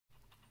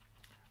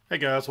Hey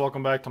guys,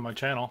 welcome back to my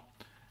channel.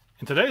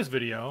 In today's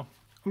video,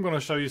 I'm going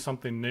to show you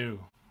something new.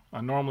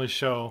 I normally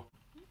show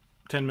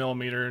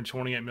 10mm and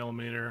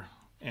 28mm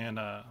and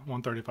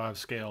 135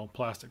 scale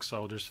plastic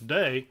soldiers.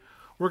 Today,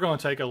 we're going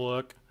to take a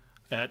look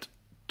at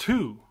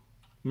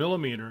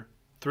 2mm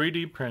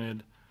 3D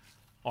printed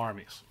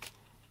armies.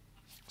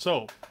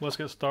 So, let's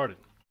get started.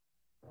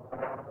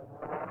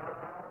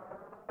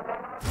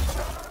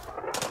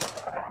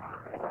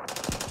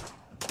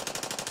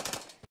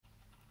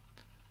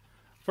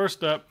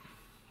 First up,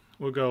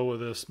 we'll go with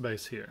this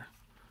base here.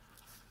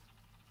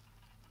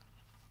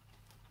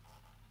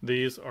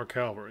 These are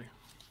cavalry.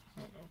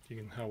 I don't know if you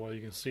can, how well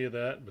you can see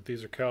that, but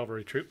these are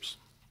cavalry troops.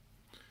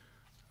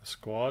 A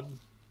squad.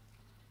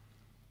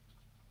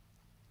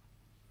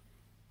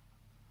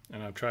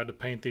 And I've tried to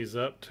paint these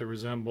up to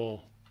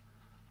resemble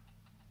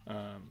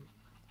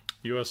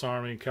U.S.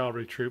 Army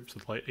cavalry troops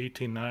of the late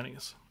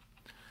 1890s.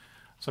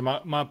 So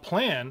my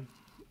plan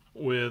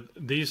with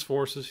these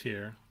forces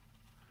here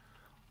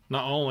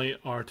not only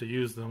are to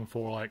use them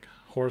for like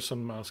horse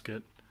and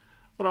musket,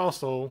 but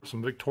also some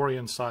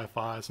Victorian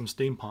sci-fi, some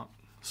steampunk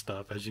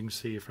stuff, as you can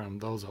see from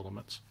those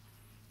elements.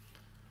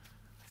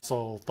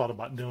 So thought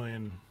about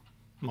doing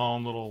my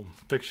own little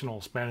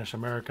fictional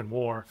Spanish-American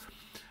war,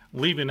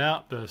 leaving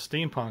out the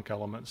steampunk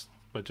elements,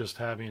 but just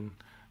having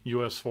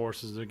U.S.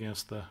 forces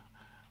against the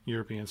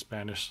European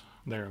Spanish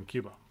there in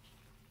Cuba.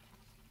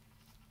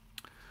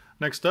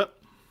 Next up,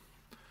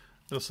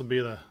 this will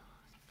be the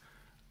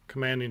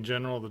commanding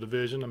general of the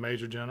division, a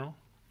major general,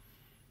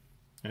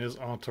 and his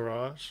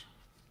entourage.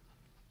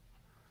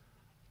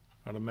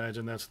 I'd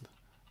imagine that's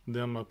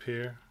them up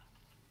here.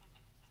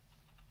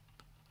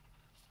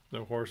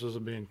 Their horses are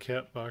being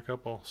kept by a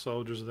couple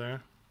soldiers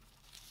there.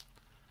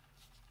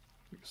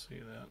 You can see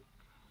that.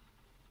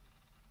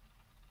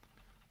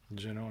 The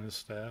general and his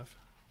staff.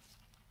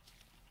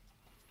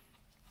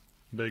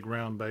 Big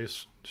round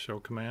base to show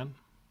command.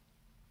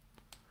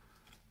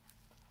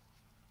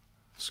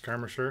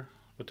 Skirmisher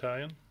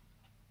battalion.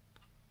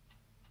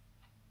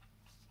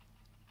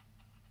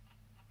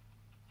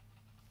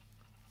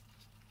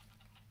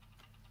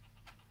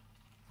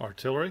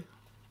 Artillery,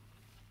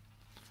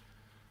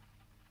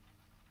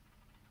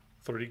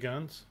 30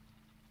 guns,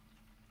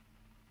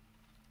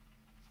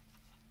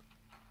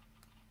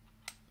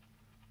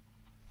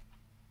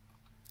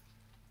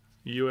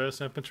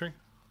 U.S. infantry,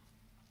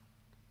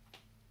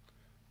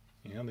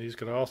 and these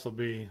could also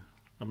be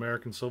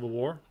American Civil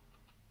War.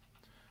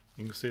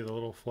 You can see the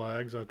little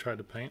flags I've tried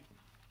to paint.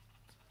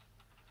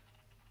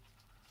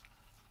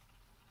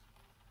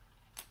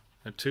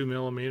 At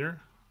 2mm,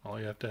 all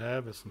you have to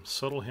have is some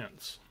subtle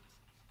hints.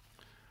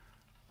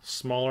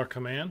 Smaller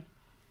command.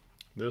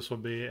 This will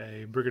be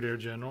a brigadier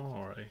general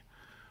or a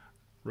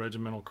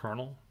regimental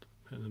colonel,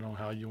 depending on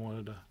how you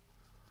wanted to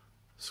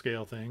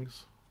scale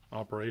things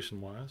operation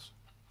wise.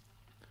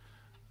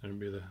 There'd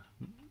be the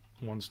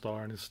 1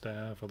 star and his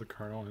staff, or the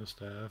colonel and his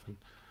staff, and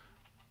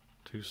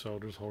 2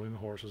 soldiers holding the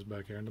horses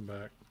back here in the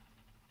back.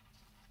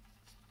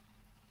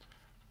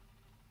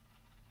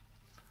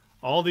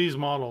 All these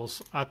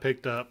models I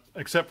picked up,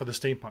 except for the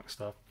steampunk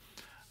stuff,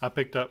 I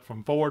picked up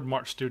from Forward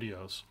March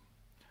Studios.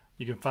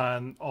 You can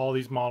find all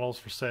these models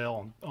for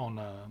sale on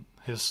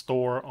his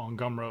store on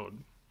Gum Road.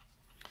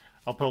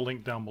 I'll put a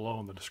link down below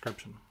in the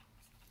description.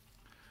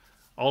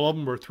 All of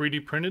them were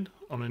 3D printed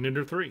on an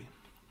Ender 3.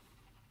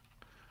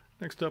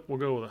 Next up, we'll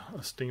go with a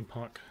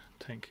steampunk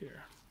tank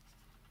here.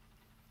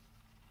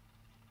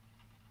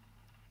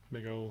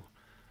 Big old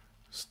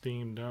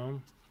steam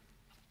dome.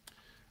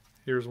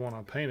 Here's one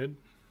I painted.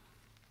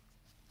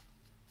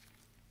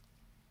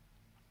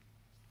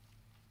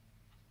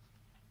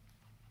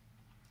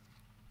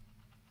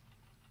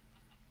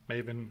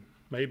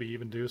 Maybe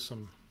even do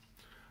some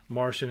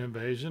Martian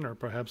invasion, or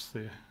perhaps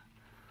the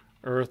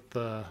Earth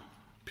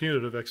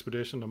punitive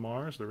expedition to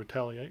Mars to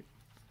retaliate.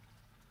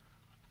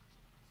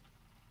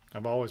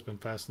 I've always been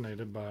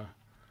fascinated by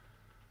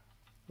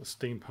the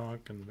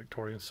steampunk and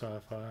Victorian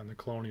sci-fi and the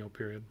colonial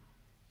period.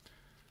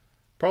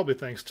 Probably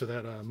thanks to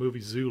that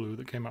movie Zulu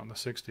that came out in the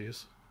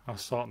 60s. I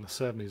saw it in the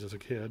 70s as a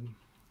kid.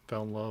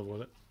 Fell in love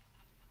with it.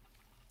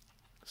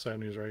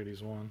 70s or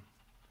 80s one.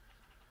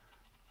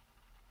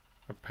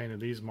 I painted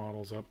these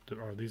models up,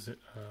 or these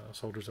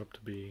soldiers up to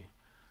be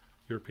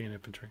European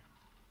infantry.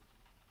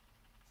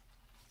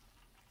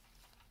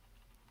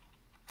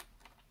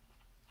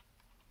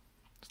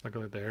 Let's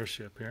look at the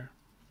airship here.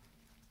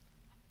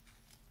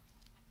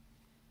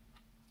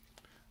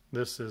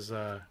 This is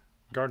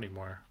gardening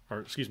wire,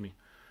 or excuse me,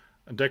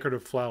 a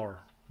decorative flower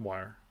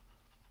wire.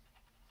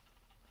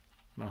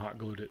 And I hot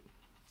glued it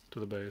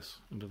to the base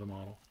and to the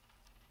model.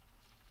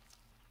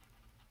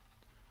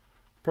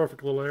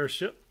 Perfect little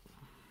airship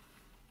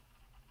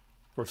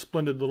for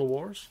splendid little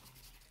wars.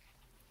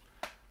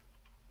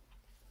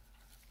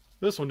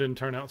 This one didn't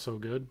turn out so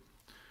good.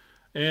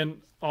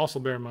 And also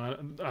bear in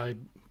mind, I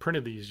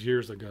printed these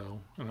years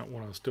ago, and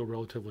when I was still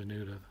relatively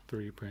new to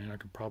 3D printing. I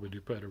could probably do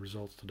better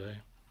results today.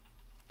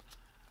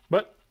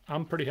 But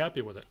I'm pretty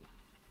happy with it.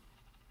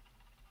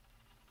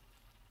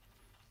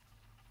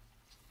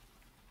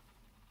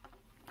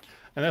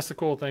 And that's the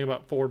cool thing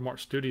about Forward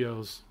March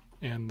Studios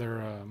and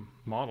their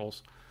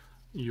models.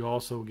 You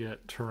also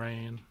get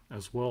terrain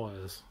as well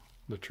as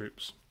the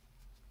troops.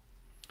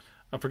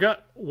 I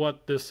forgot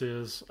what this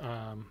is.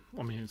 I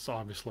mean, it's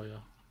obviously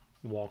a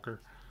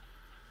walker.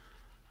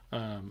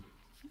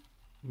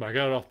 But I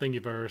got it off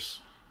Thingiverse.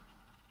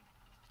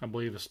 I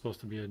believe it's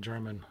supposed to be a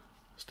German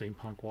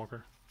steampunk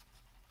walker.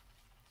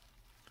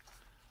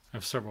 I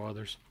have several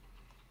others.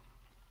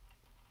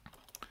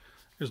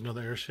 Here's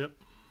another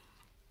airship.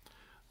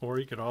 Or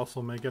you could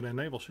also make it a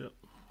naval ship.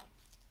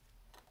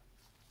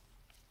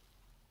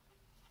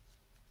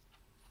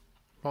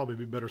 Probably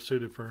be better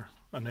suited for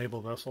a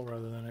naval vessel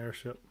rather than an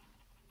airship.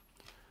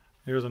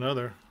 Here's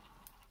another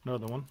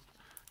one.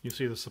 You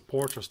see the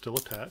supports are still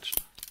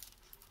attached.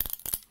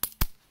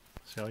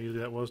 See how easy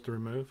that was to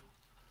remove?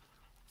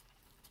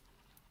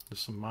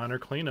 Just some minor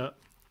cleanup.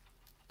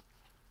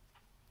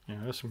 You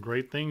know, there's some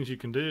great things you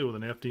can do with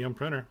an FDM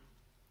printer.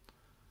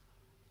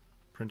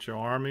 Print your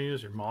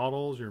armies, your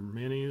models, your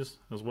minis,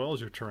 as well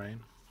as your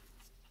terrain.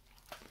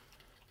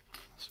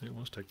 See,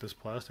 let's take this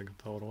plastic and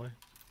throw it away.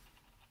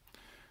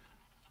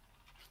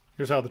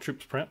 Here's how the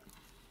troops print.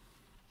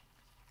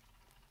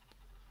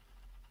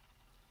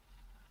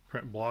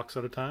 Print blocks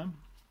at a time.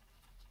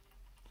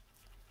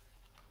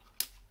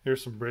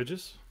 Here's some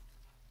bridges.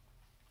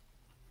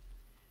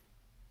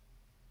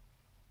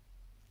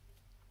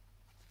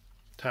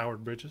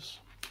 Towered bridges.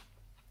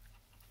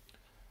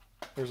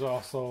 There's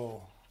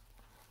also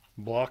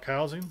block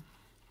housing.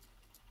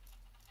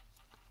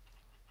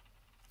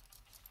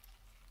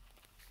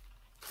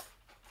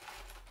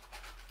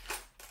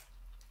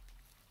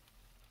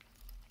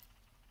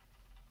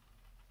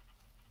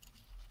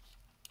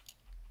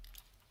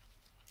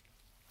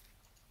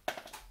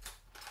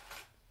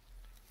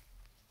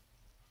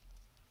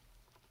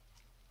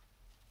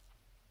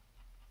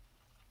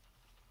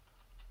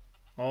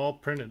 All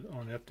printed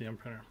on an FDM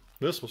printer.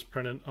 This was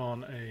printed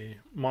on a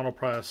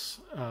monoprice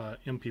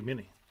MP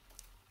Mini.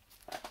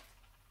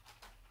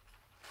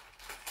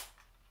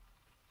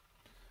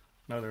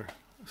 Another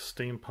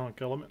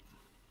steampunk element.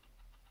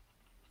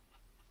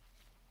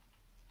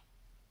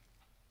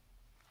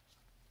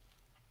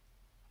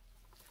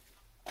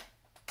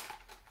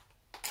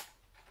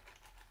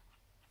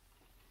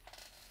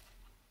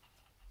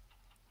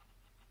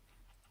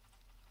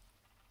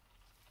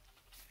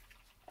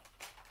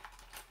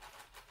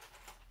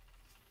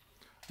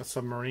 A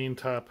submarine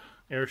type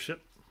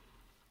airship.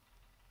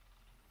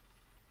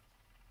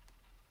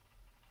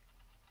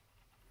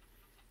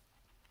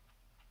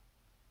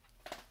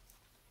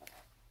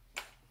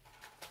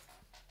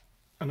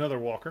 Another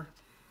walker.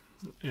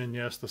 And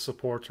yes, the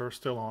supports are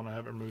still on. I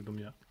haven't removed them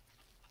yet.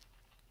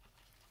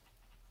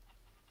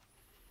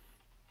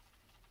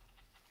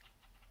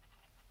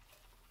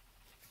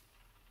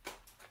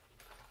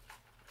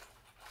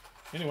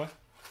 Anyway,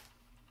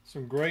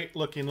 some great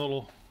looking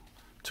little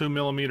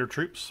 2mm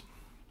troops.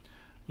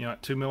 You know,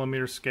 at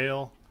 2mm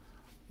scale,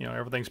 you know,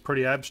 everything's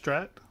pretty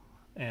abstract,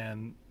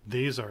 and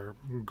these are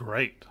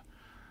great.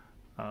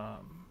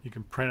 You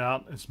can print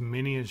out as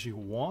many as you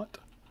want.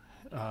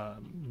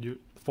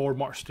 Forward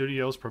March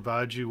Studios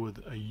provides you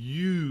with a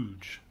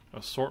huge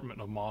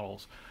assortment of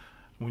models.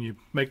 When you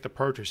make the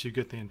purchase, you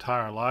get the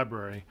entire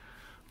library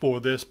for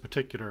this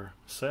particular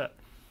set,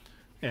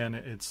 and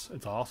it's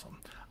awesome.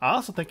 I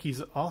also think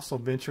he's also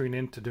venturing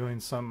into doing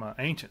some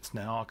ancients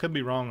now. I could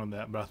be wrong on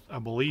that, but I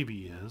believe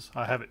he is.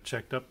 I haven't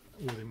checked up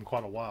with him in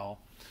quite a while.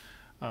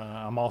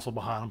 I'm also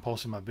behind on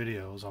posting my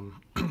videos.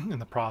 I'm in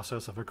the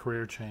process of a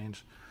career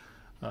change,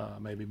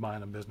 maybe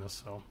buying a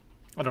business, so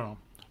I don't know.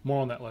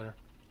 More on that later.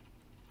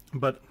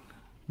 But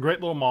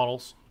great little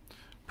models.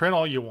 Print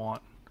all you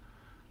want.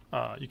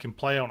 You can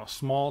play on a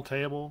small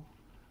table.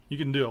 You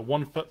can do a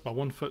 1 foot by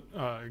 1 foot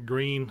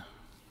green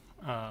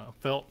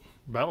felt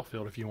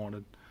battlefield if you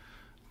wanted.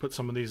 Put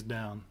some of these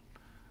down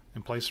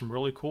and play some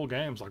really cool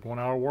games like 1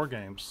 hour war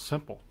games.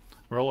 Simple.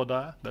 Roll a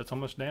die, that's how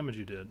much damage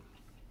you did.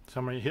 That's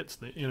how many hits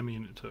the enemy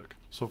unit took.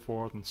 So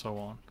forth and so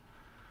on.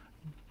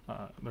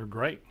 They're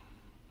great.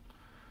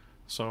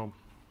 So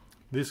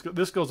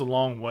this goes a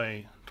long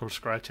way towards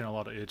scratching a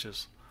lot of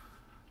itches.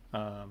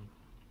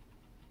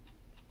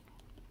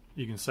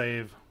 You can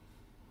save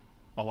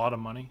a lot of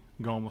money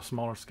going with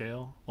smaller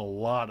scale, a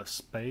lot of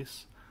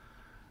space.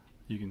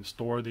 You can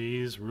store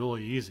these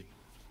really easy.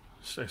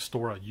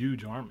 Store a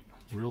huge army,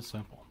 real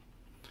simple.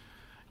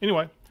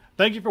 Anyway,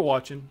 thank you for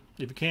watching.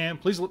 If you can,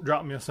 please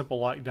drop me a simple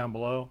like down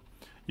below.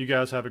 You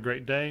guys have a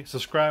great day.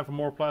 Subscribe for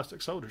more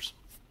Plastic Soldiers.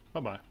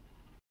 Bye-bye.